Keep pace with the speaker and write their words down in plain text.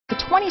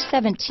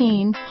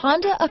2017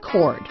 Honda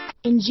Accord.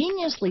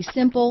 Ingeniously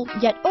simple,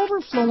 yet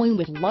overflowing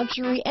with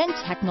luxury and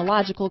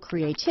technological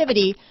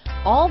creativity,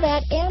 all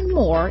that and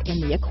more in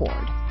the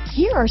Accord.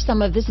 Here are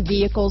some of this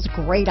vehicle's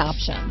great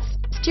options: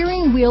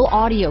 steering wheel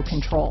audio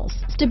controls,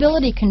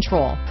 stability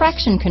control,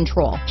 traction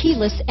control,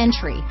 keyless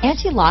entry,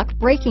 anti-lock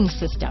braking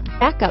system,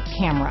 backup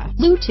camera,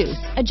 Bluetooth,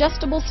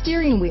 adjustable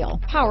steering wheel,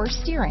 power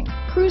steering,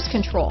 cruise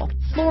control,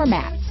 floor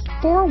mats,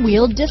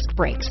 four-wheel disc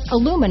brakes,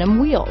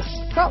 aluminum wheels,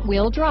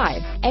 front-wheel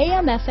drive,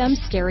 AM/FM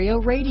stereo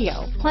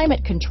radio,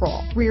 climate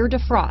control, rear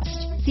defrost,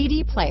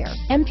 CD player,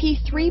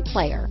 MP3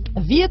 player.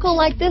 A vehicle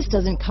like this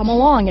doesn't come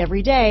along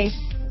every day.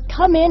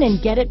 Come in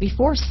and get it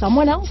before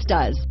someone else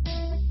does.